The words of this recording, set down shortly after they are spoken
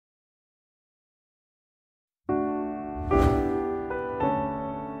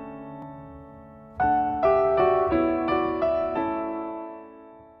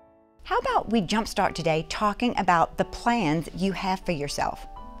thought we'd jumpstart today talking about the plans you have for yourself.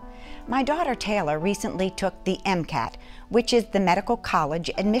 My daughter Taylor recently took the MCAT, which is the medical college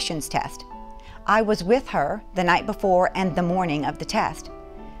admissions test. I was with her the night before and the morning of the test.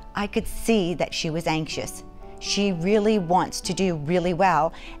 I could see that she was anxious. She really wants to do really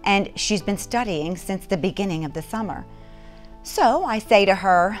well, and she's been studying since the beginning of the summer. So I say to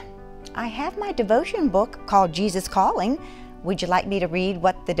her, I have my devotion book called Jesus Calling. Would you like me to read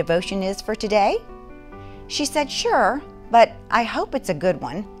what the devotion is for today? She said, sure, but I hope it's a good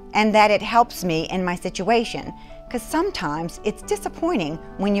one and that it helps me in my situation, because sometimes it's disappointing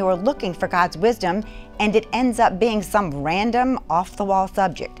when you are looking for God's wisdom and it ends up being some random off-the-wall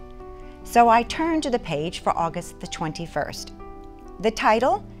subject. So I turned to the page for August the 21st. The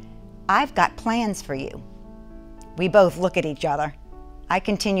title, I've Got Plans for You. We both look at each other. I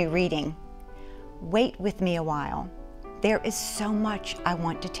continue reading. Wait with me a while. There is so much I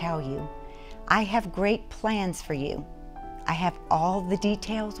want to tell you. I have great plans for you. I have all the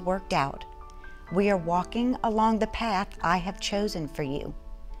details worked out. We are walking along the path I have chosen for you.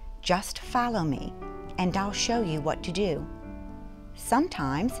 Just follow me, and I'll show you what to do.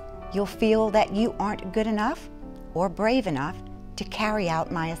 Sometimes you'll feel that you aren't good enough or brave enough to carry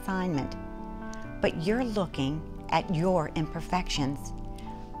out my assignment. But you're looking at your imperfections.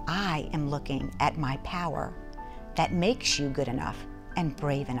 I am looking at my power that makes you good enough and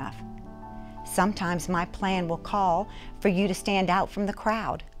brave enough. Sometimes my plan will call for you to stand out from the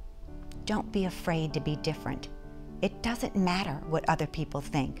crowd. Don't be afraid to be different. It doesn't matter what other people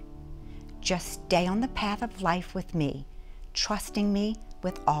think. Just stay on the path of life with me, trusting me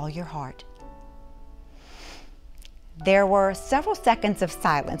with all your heart. There were several seconds of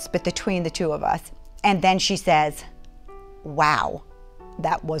silence between the two of us, and then she says, wow,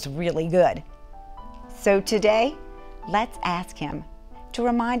 that was really good. So today, let's ask Him to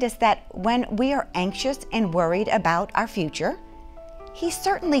remind us that when we are anxious and worried about our future, He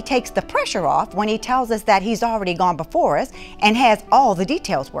certainly takes the pressure off when He tells us that He's already gone before us and has all the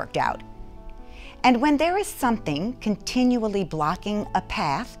details worked out. And when there is something continually blocking a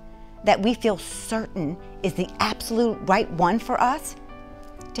path that we feel certain is the absolute right one for us,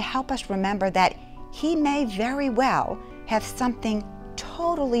 to help us remember that He may very well have something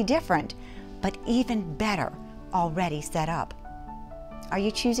totally different, but even better already set up. Are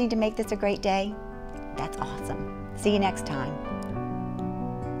you choosing to make this a great day? That's awesome. See you next time.